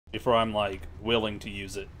before I'm, like, willing to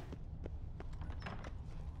use it.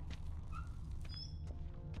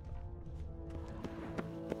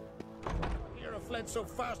 Hero fled so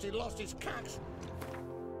fast he lost his cacks.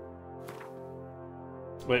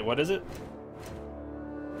 Wait, what is it?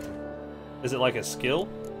 Is it like a skill?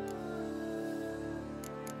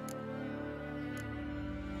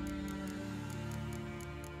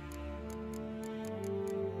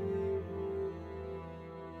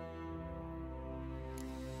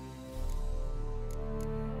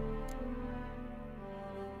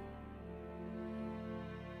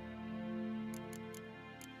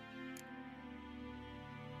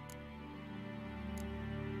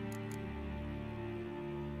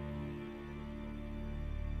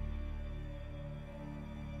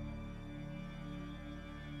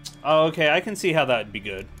 Oh, okay, I can see how that'd be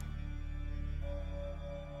good.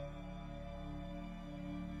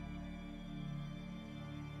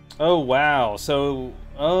 Oh, wow. So,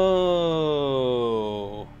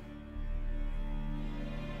 oh.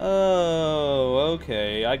 Oh,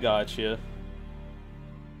 okay, I got you.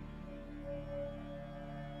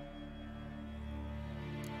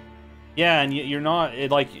 Yeah, and you're not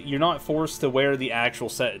you're not forced to wear the actual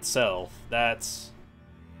set itself. That's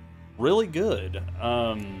really good.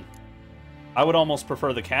 I would almost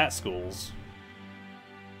prefer the cat schools.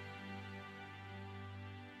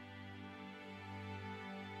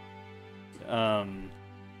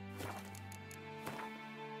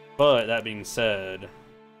 But that being said,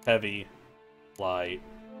 heavy, light,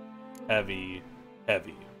 heavy,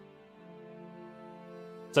 heavy.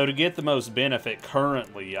 So to get the most benefit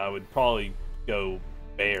currently, I would probably go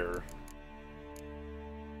bear.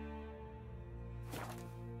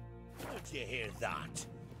 Did you hear that?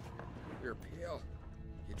 You're pale.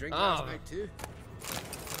 You drink last night too?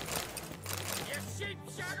 You sheep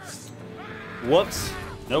shatter! Whoops.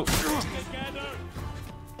 Nope. Together!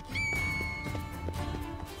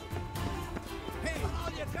 Hey,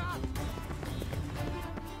 all you got!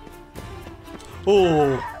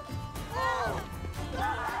 Oh.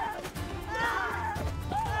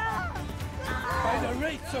 By the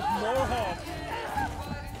rates of Morhawk!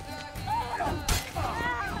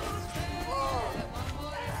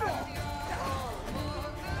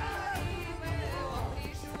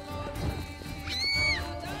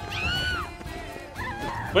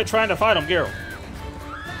 Quit trying to fight him, Geralt.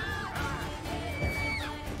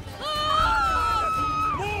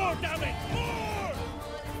 More, damn it! More!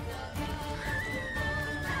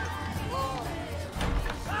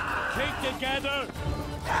 Keep together!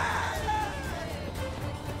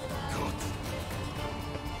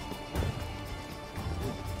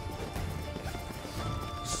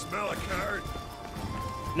 Smell a card?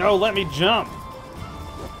 No, let me jump.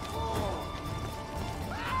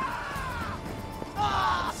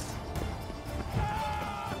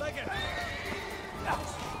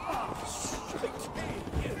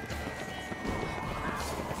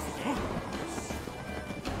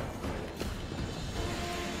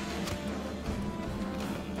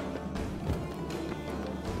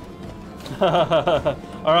 All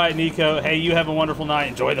right, Nico. Hey, you have a wonderful night.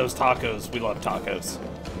 Enjoy those tacos. We love tacos.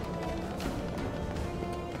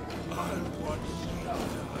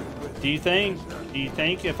 Do you think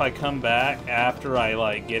if I come back after I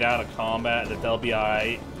like get out of combat that they'll be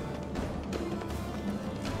alright?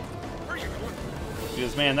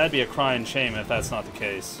 Because man, that'd be a crying shame if that's not the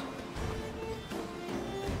case.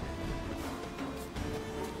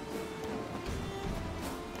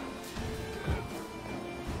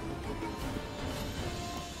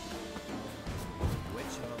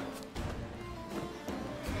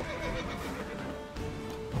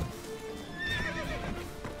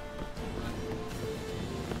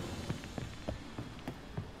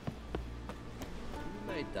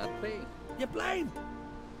 That be? You blind?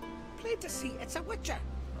 Plain to see, it's a witcher.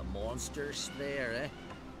 A monster's there, eh?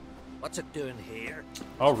 What's it doing here?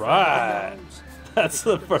 All right. That's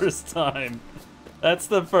the first time. That's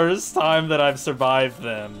the first time that I've survived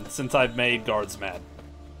them since I've made guards mad.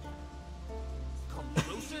 Come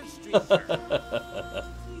closer, stranger.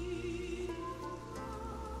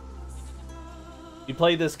 You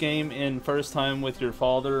played this game in first time with your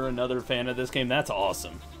father, another fan of this game. That's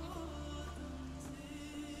awesome.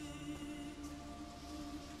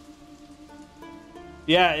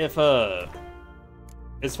 Yeah, if,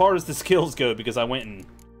 as far as the skills go, because I went and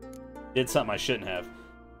did something I shouldn't have,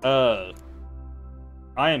 I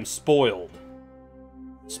am spoiled.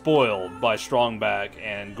 Spoiled by Strongback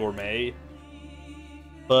and Gourmet.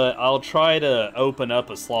 But I'll try to open up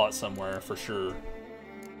a slot somewhere for sure.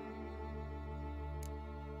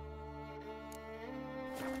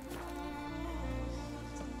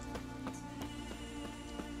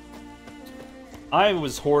 I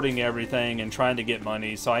was hoarding everything and trying to get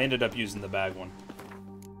money, so I ended up using the bag one.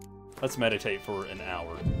 Let's meditate for an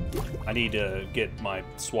hour. I need to get my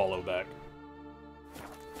swallow back.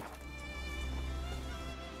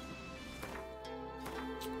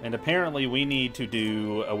 And apparently we need to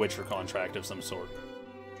do a Witcher contract of some sort.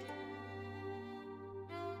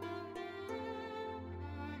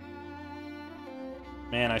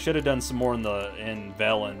 Man, I should have done some more in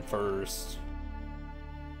Velen first.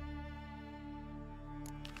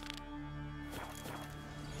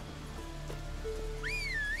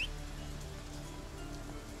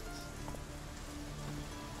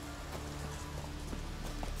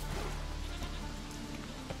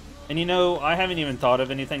 And you know, I haven't even thought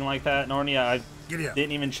of anything like that, Narnia. I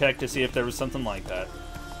didn't even check to see if there was something like that.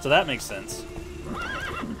 So that makes sense.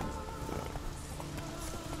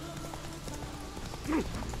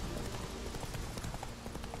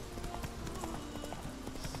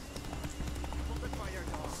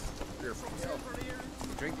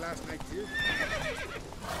 Drink last night too?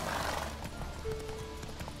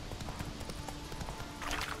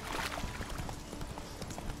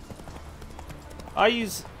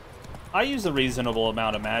 I use a reasonable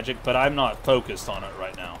amount of magic, but I'm not focused on it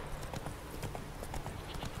right now.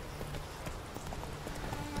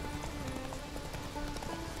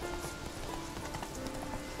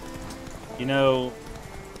 You know,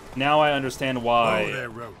 now I understand why. Oh, there,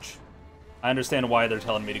 Roach. I understand why they're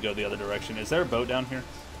telling me to go the other direction. Is there a boat down here?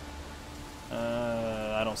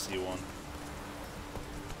 I don't see one.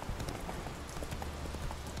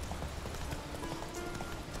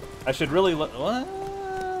 I should really look.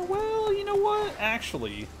 Well, you know what?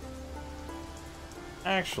 Actually,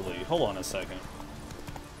 hold on a second.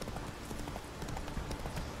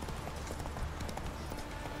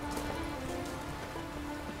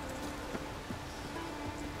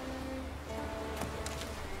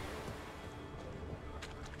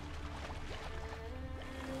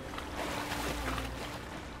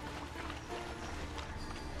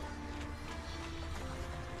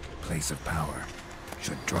 Place of power.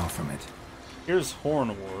 Should draw from it. Here's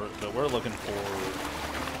Hornwort, but we're looking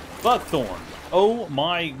for Buckthorn. Oh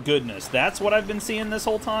my goodness, that's what I've been seeing this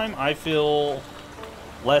whole time? I feel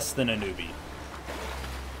less than a newbie.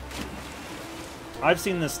 I've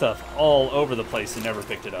seen this stuff all over the place and never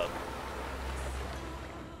picked it up.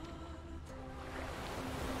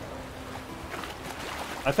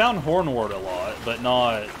 I found Hornwort a lot, but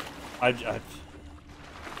not...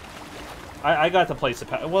 I got the Place of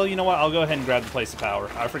Power. Well, you know what? I'll go ahead and grab the Place of Power.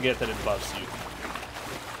 I forget that it buffs you.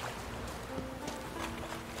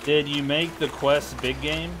 Did you make the quest big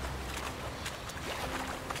game?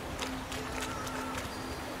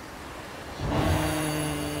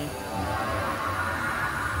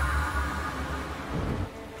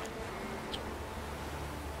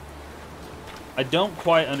 I don't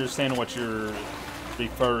quite understand what you're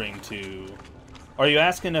referring to. Are you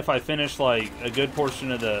asking if I finished, like, a good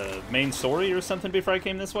portion of the main story or something before I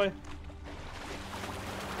came this way?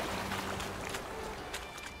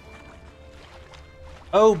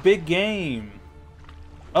 Oh, big game.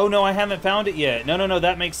 Oh, no, I haven't found it yet. No,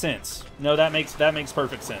 that makes sense. No, that makes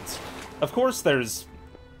perfect sense. Of course there's...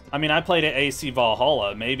 I mean, I played at AC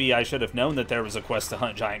Valhalla. Maybe I should have known that there was a quest to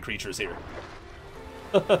hunt giant creatures here.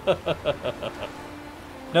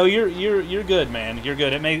 No, you're good, man. You're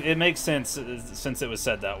good. It makes sense since it was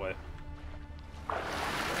said that way.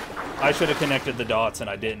 I should have connected the dots and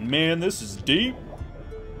I didn't. Man, this is deep.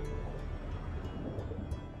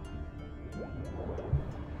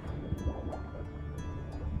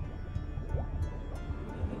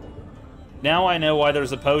 Now I know why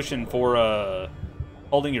there's a potion for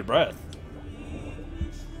holding your breath.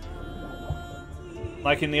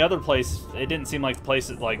 Like in the other place, it didn't seem like the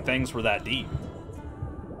places like things were that deep.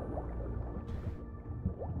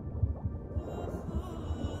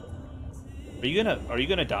 Are you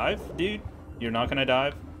gonna dive, dude? You're not gonna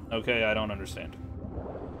dive? Okay, I don't understand.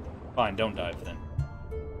 Fine, don't dive then.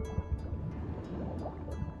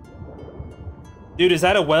 Dude, is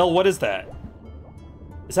that a well? What is that?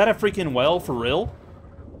 Is that a freaking well for real?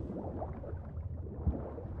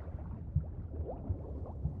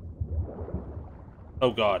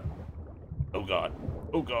 Oh god. Oh god.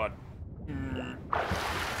 Oh god.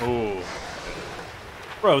 Oh.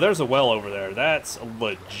 Bro, there's a well over there. That's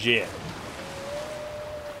legit.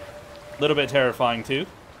 A little bit terrifying too.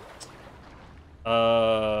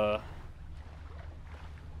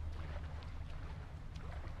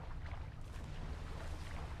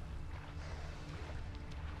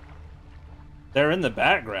 They're in the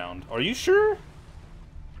background. Are you sure?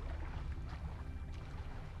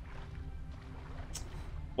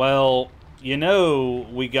 Well, you know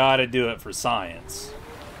we gotta do it for science.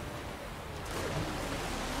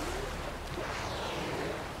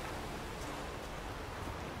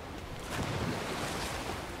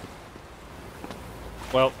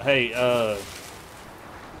 Well, hey,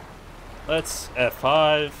 let's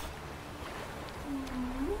F5.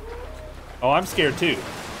 Oh, I'm scared too,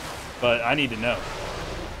 but I need to know.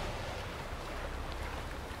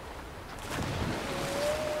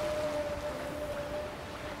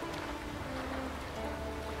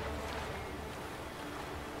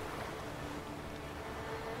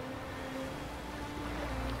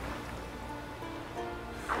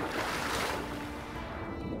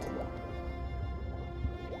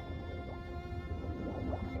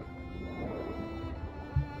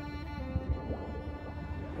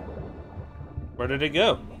 Where did it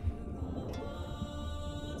go?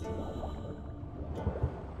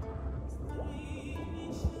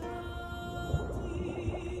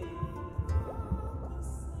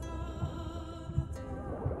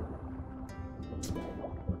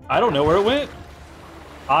 I don't know where it went.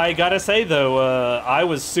 I gotta say though, I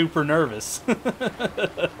was super nervous.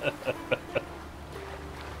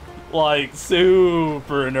 Like,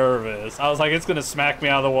 super nervous. I was like, it's gonna smack me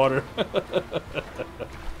out of the water.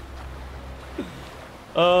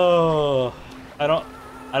 Oh, I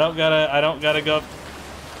don't gotta go.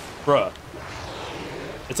 Bruh.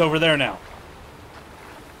 It's over there now.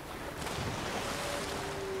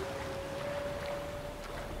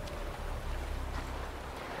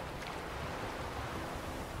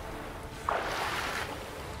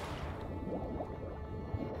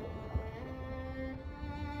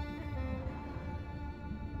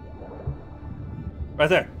 Right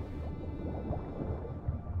there.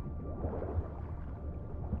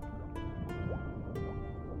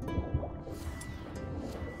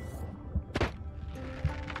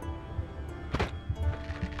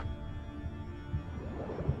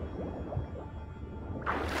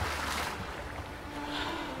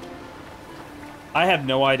 I have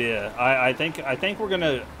no idea. I think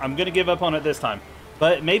I'm gonna give up on it this time.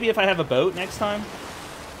 But maybe if I have a boat next time.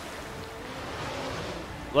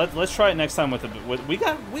 Let's try it next time with we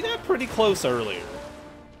got pretty close earlier.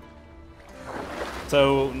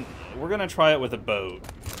 So we're gonna try it with a boat.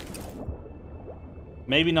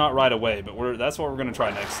 Maybe not right away, but that's what we're gonna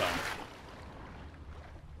try next time.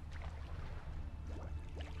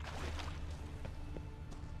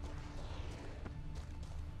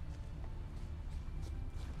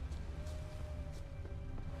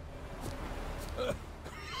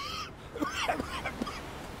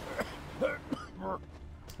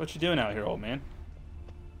 What you doing out here, old man?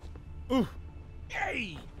 Ooh.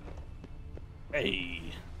 Hey! Hey.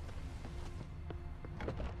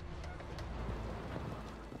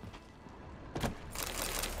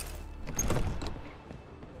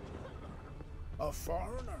 A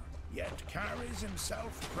foreigner, yet carries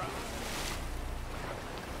himself proud.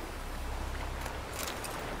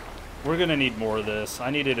 We're gonna need more of this. I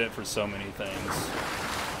needed it for so many things.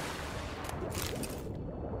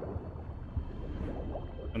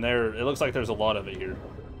 And it looks like there's a lot of it here.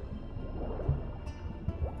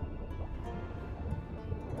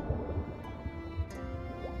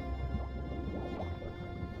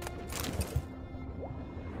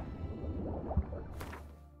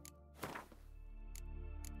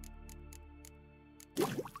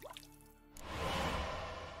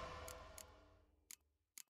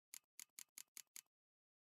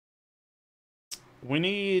 We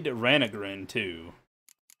need Ranagrin too.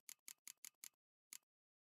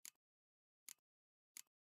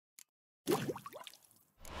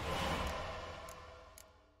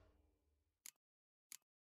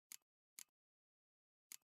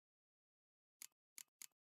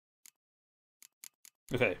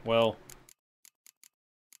 Okay, well.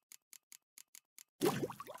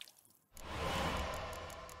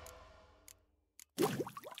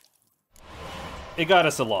 It got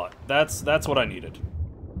us a lot. That's what I needed.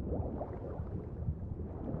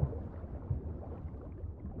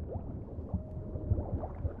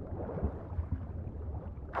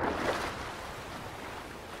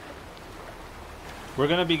 We're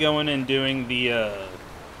gonna be going and doing the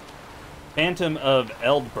Phantom of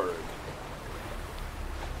Eldberg.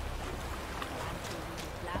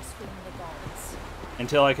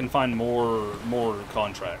 Until I can find more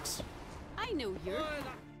contracts. I know you're.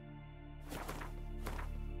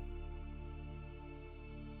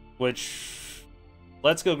 Which,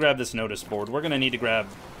 let's go grab this notice board. We're gonna need to grab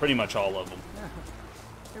pretty much all of them.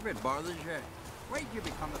 If it bothers you, wait till you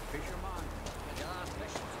become a fisherman.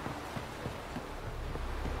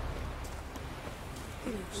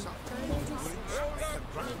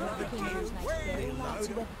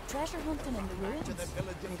 Treasure hunting in the ruins. I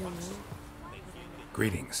don't know.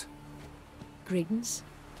 Greetings. Greetings.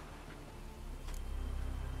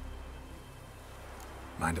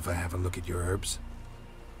 Mind if I have a look at your herbs?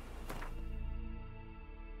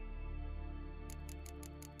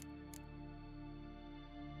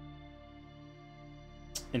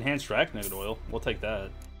 Enhanced arachnid oil. We'll take that.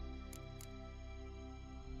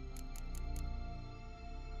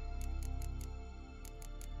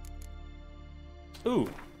 Ooh.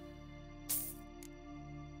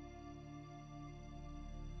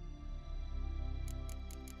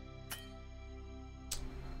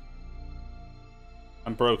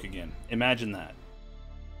 I'm broke again. Imagine that.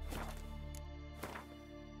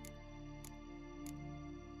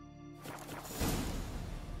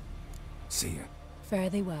 See ya.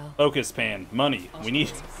 Fare thee well. Focus pan. Money. We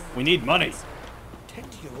need money.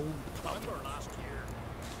 Protect your own property. Last year,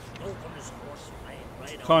 no one is horse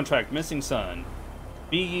right Contract. Missing son.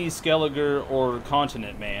 Be ye Skelliger or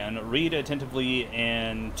Continent Man, read attentively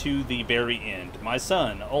and to the very end. My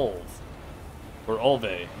son, Olv, or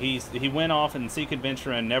Olve, he went off and seek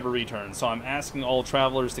adventure and never returned, so I'm asking all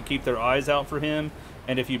travelers to keep their eyes out for him,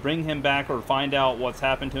 and if you bring him back or find out what's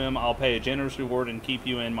happened to him, I'll pay a generous reward and keep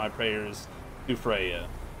you in my prayers to Freya.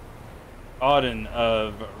 Auden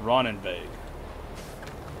of Ronenveg.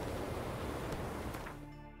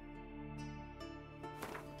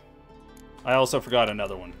 I also forgot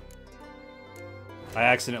another one. I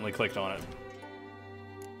accidentally clicked on it.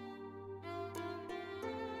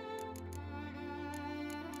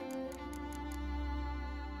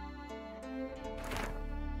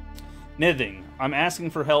 Nithing. I'm asking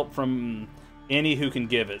for help from any who can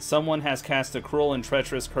give it. Someone has cast a cruel and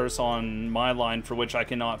treacherous curse on my line for which I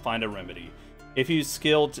cannot find a remedy. If you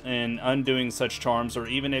skilled in undoing such charms, or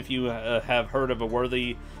even if you have heard of a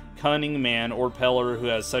worthy cunning man or peller who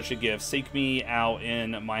has such a gift, seek me out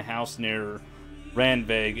in my house near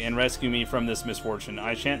Randveg and rescue me from this misfortune.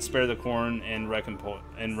 I shan't spare the corn in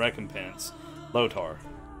recompense. Lotar.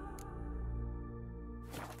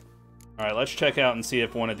 Alright, let's check out and see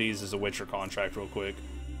if one of these is a Witcher contract real quick.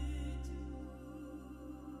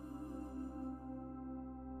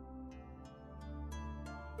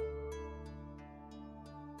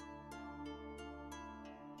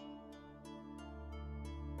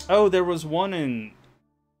 Oh, there was one in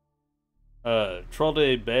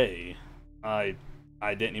Trollday Bay. I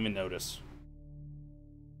didn't even notice.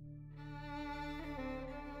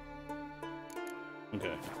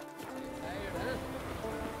 Okay.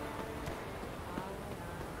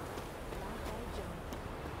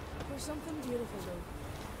 There's something beautiful though.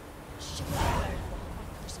 Just the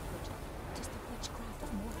witchcraft of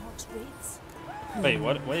Morhawk's wraiths. Wait,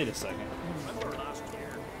 what? Wait a second.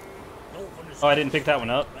 Oh, I didn't pick that one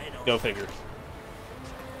up? Go figure.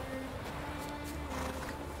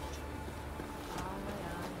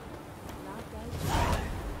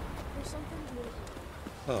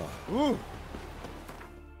 Oh.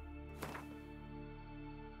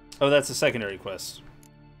 Oh, that's a secondary quest.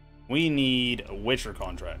 We need Witcher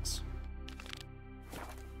contracts.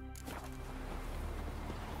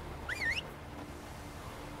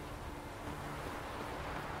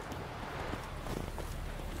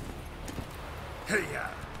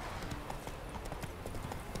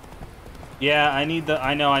 Yeah, I need the.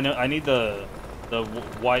 I need the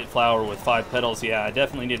white flower with 5 petals. Yeah, I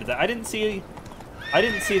definitely needed that. I didn't see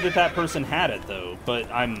that person had it though.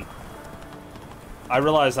 But I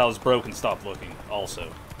realized I was broke and stopped looking.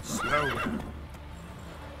 Also. Slower.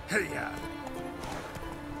 Hey-ya.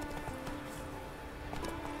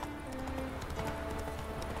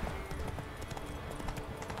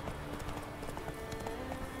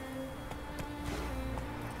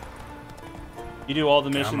 You do all the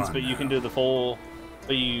missions, on but you can now. do the full.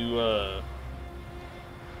 But you.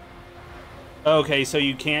 Okay, so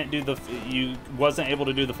you can't do the. You wasn't able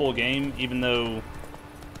to do the full game, even though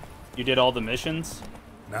you did all the missions.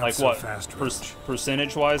 Not Like so what? fast, Roach.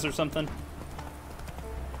 Percentage-wise or something?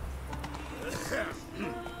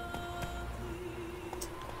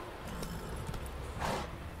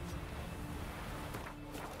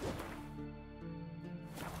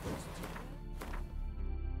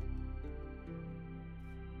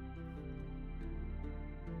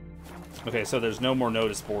 Okay, so there's no more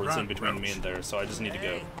notice boards Run, in between me Roach. and there, so I just need to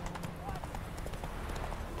go.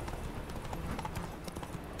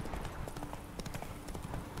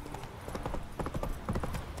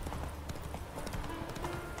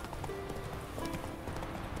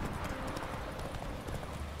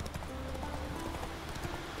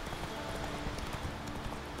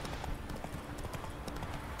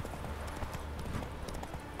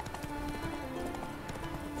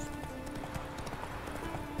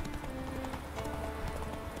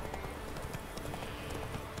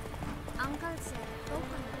 Uncle said folk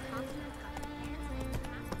on the continent got their hands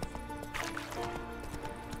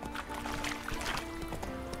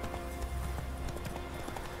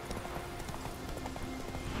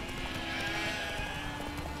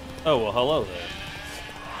Oh, well, hello there.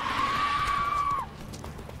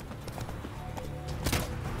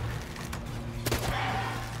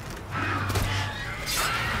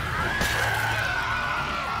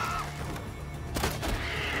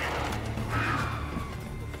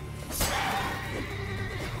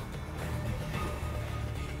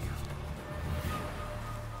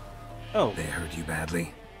 Oh. They hurt you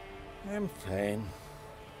badly? I'm fine.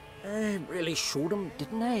 I really showed him,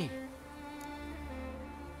 didn't I?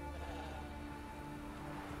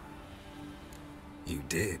 You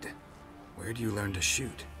did. Where'd you learn to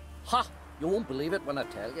shoot? Ha! You won't believe it when I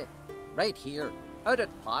tell you. Right here, out at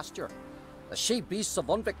pasture. The she beasts of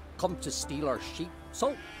Unvik come to steal our sheep,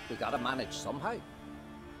 so we gotta manage somehow.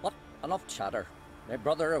 But enough chatter. My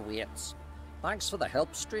brother awaits. Thanks for the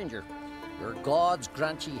help, stranger. Your gods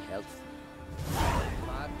grant ye health.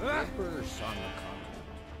 Bad papers on the continent.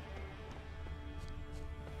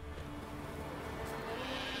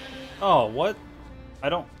 Oh, what? I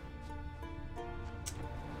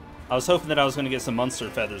was hoping that I was going to get some monster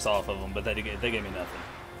feathers off of them, but they gave me nothing.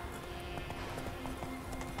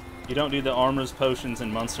 You don't do the armors, potions,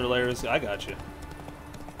 and monster layers? I got you.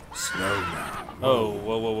 Slow now. Oh,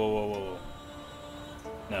 whoa, whoa, whoa, whoa, whoa.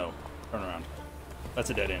 No, turn around. That's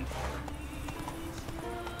a dead end.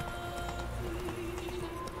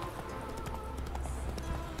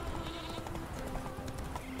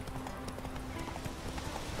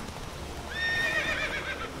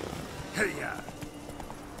 Hey-ya!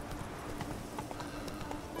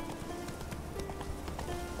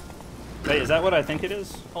 Wait, is that what I think it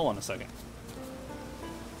is? Hold on a second.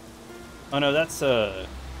 Oh no, that's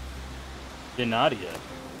Nadia.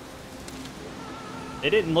 It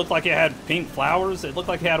didn't look like it had pink flowers. It looked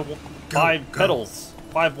like it had five petals,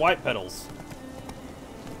 5 white petals.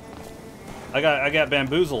 I got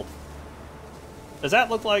bamboozled. Does that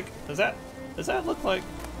look like? Does that look like?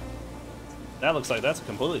 That looks like that's a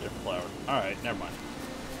completely different flower. All right, never mind.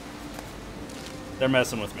 They're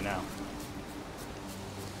messing with me now.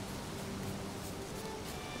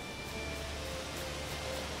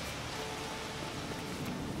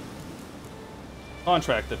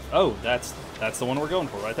 Contract. Oh, that's the one we're going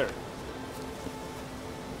for right there.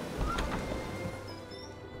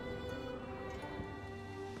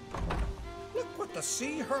 Look what the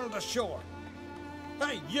sea hurled ashore.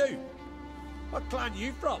 Hey, you! What clan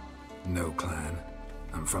you from? No clan.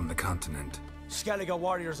 I'm from the continent. Skellige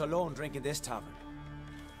warriors alone drink in this tavern.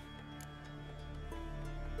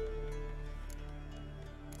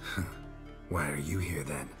 Why are you here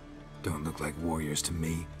then? Don't look like warriors to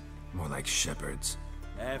me. More like shepherds.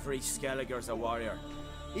 Every Skellige's a warrior.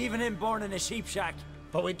 Even him born in a sheep shack.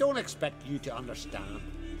 But we don't expect you to understand.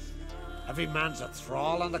 Every man's a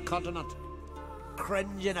thrall on the continent.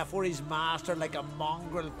 Cringing afore his master like a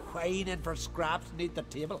mongrel whining for scraps beneath the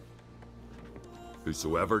table.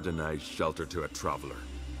 Whosoever denies shelter to a traveller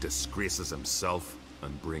disgraces himself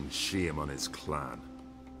and brings shame on his clan.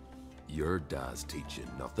 Your dad's teaching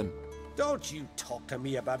nothing. Don't you talk to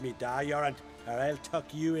me about me da, Yoran, or I'll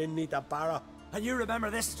tuck you in me the barrow. And you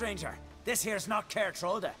remember this, stranger. This here's not Cair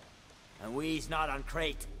Troda. And we's not on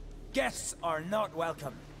Crete. Guests are not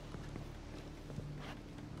welcome.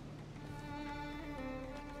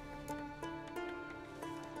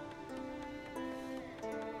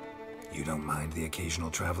 You don't mind the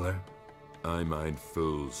occasional traveler? I mind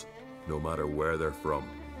fools, no matter where they're from.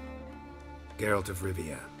 Geralt of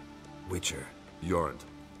Rivia, Witcher. Jorund,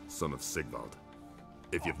 son of Sigvald.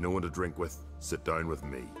 If you've no one to drink with, sit down with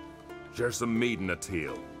me. Share some mead and a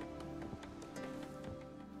tale.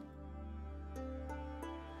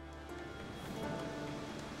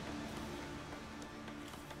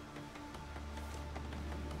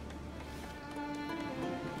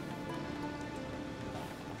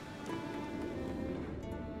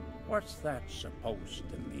 What's that supposed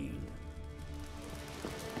to mean?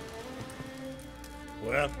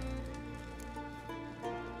 Well,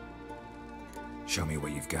 Show me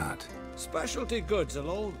what you've got. specialty goods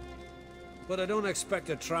alone. But I don't expect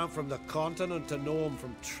a tramp from the continent to know him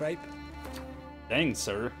from tripe. Dang,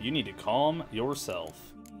 sir, you need to calm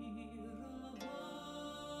yourself.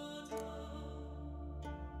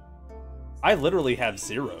 I literally have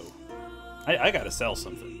 0. I gotta sell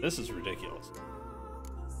something. This is ridiculous.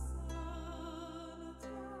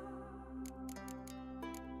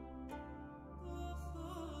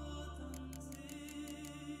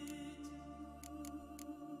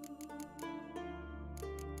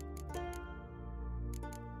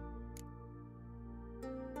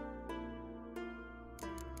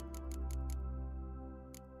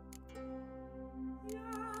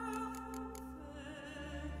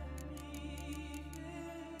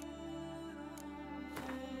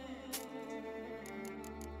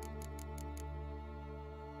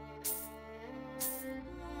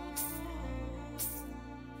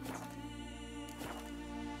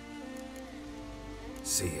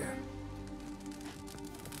 See ya.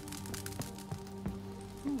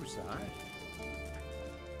 Who's that?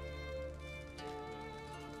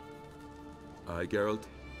 Aye, Geralt?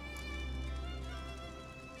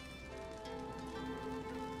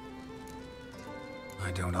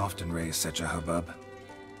 I don't often raise such a hubbub.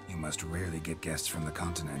 You must rarely get guests from the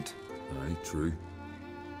continent. Aye, true.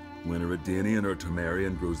 When a Redanian or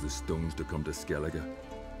Temerian grows the stones to come to Skellige,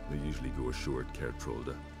 they usually go ashore at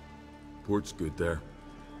Kertrolda. Port's good there.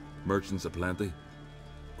 Merchants aplenty.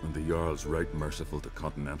 And the Jarl's right merciful to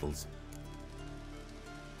Continentals.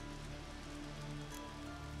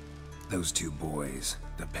 Those two boys,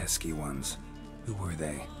 the pesky ones, who were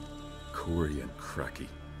they? Corey and Cracky.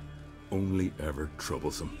 Only ever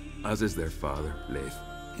troublesome, as is their father, Leif.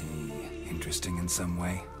 Interesting in some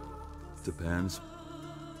way? Depends.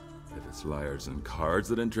 If it's liars and cards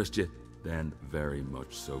that interest you, then very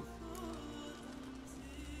much so.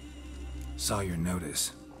 Saw your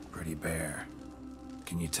notice. Pretty bare.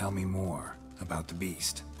 Can you tell me more about the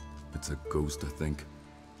beast? It's a ghost, I think.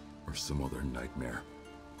 Or some other nightmare.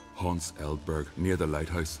 Haunts Eldberg, near the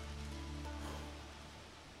lighthouse.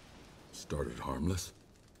 Started harmless.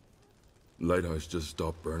 Lighthouse just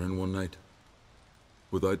stopped burning one night.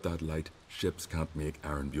 Without that light, ships can't make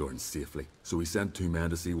Arenbjorn safely, so we sent 2 men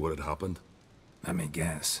to see what had happened. Let me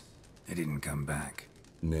guess. They didn't come back.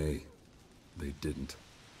 Nay, they didn't.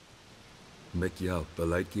 Mick Yelp, the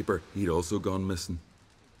lightkeeper, he'd also gone missing.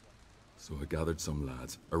 So I gathered some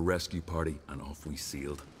lads, a rescue party, and off we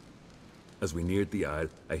sailed. As we neared the isle,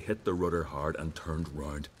 I hit the rudder hard and turned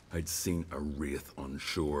round. I'd seen a wraith on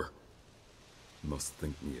shore. Must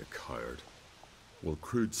think me a coward. Will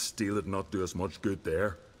crude steel it not do us much good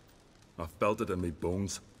there? I felt it in me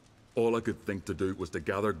bones. All I could think to do was to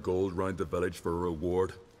gather gold round the village for a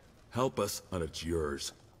reward. Help us, and it's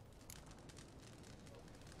yours.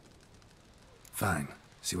 Fine.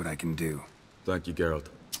 See what I can do. Thank you, Geralt.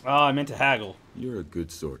 Oh, I meant to haggle. You're a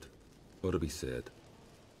good sort. Ought to be said.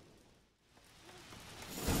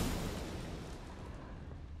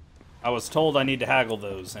 I was told I need to haggle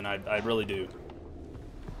those, and I really do.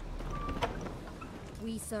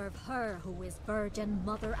 We serve her who is virgin,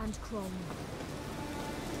 mother, and crone.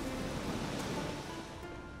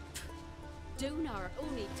 Donar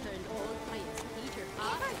only turned all pipes. Peter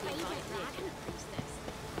after he got dragon priestess.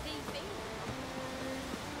 They failed.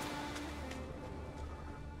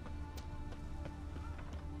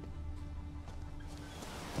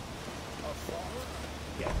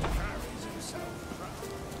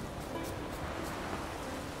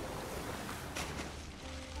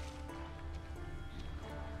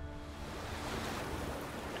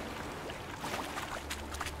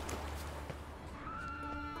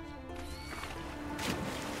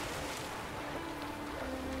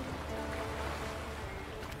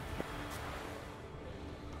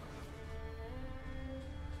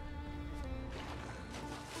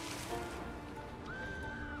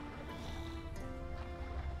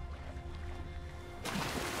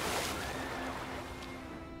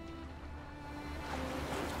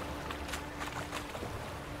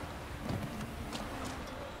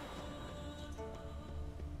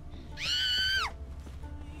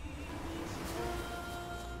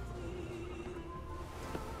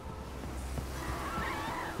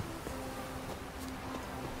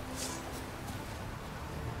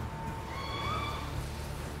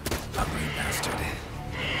 Ugly bastard.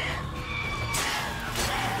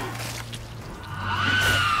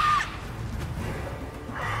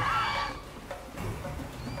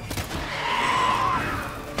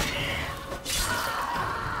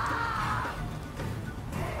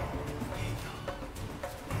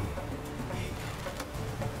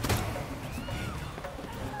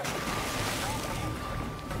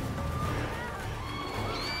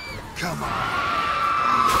 Come on.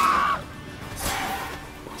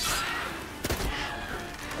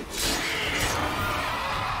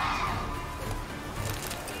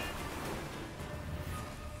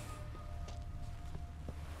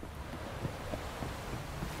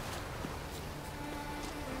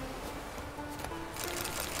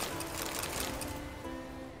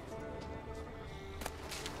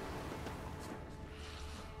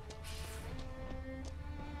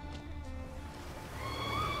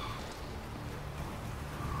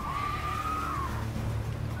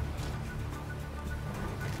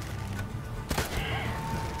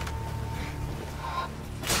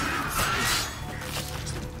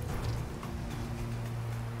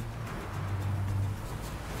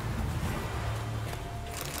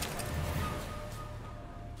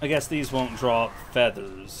 I guess these won't drop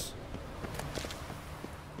feathers.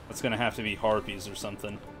 That's gonna have to be harpies or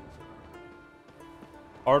something.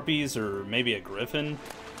 Harpies or maybe a griffin?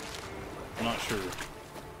 I'm not sure.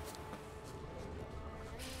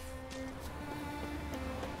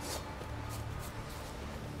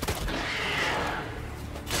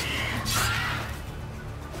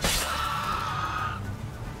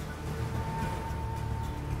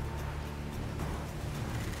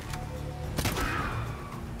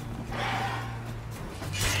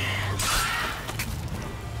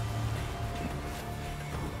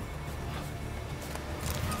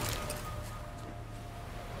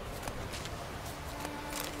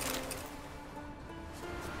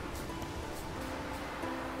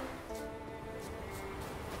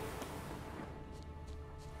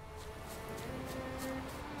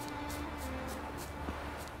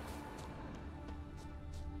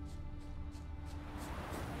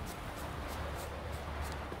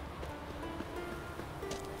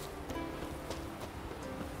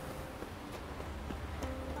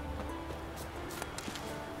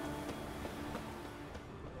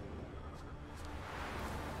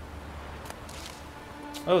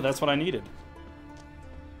 Oh, that's what I needed.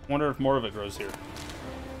 Wonder if more of it grows here.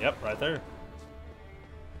 Yep, right there.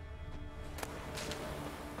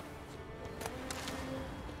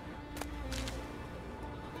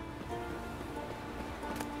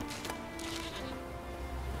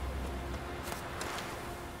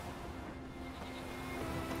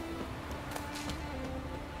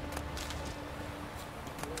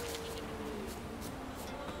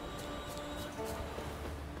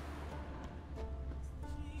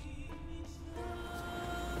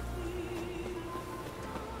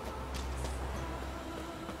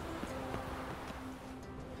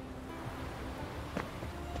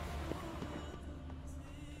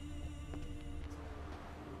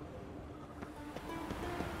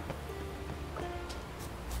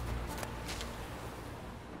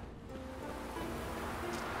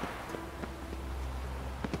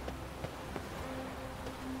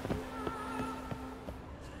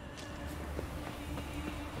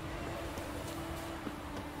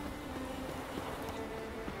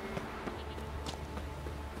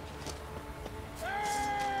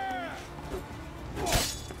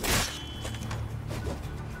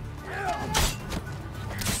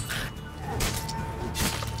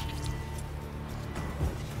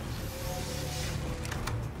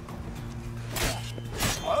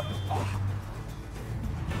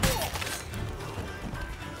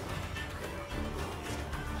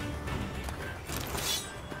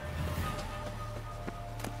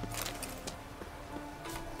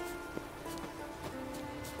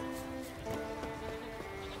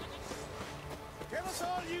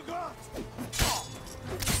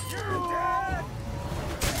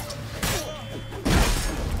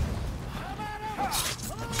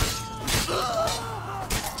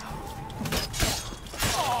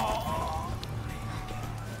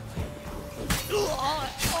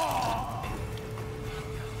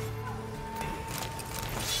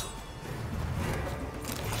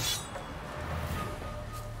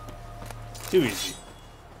 Too easy.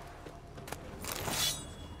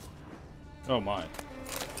 Oh my.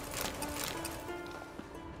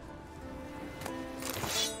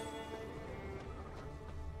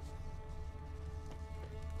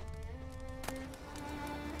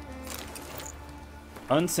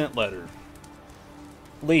 Unsent letter.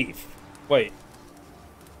 Leaf. Wait.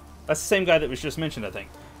 That's the same guy that was just mentioned, I think.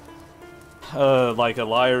 Like a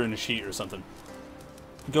liar and a sheet or something.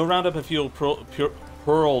 Go round up a few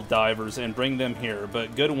pearl divers and bring them here,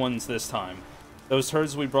 but good ones this time. Those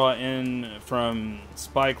herds we brought in from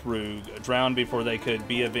Spike Roog drowned before they could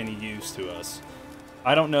be of any use to us.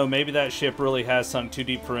 I don't know, maybe that ship really has sunk too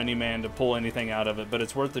deep for any man to pull anything out of it, but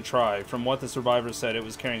it's worth a try. From what the survivors said, it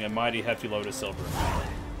was carrying a mighty hefty load of silver.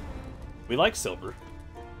 We like silver.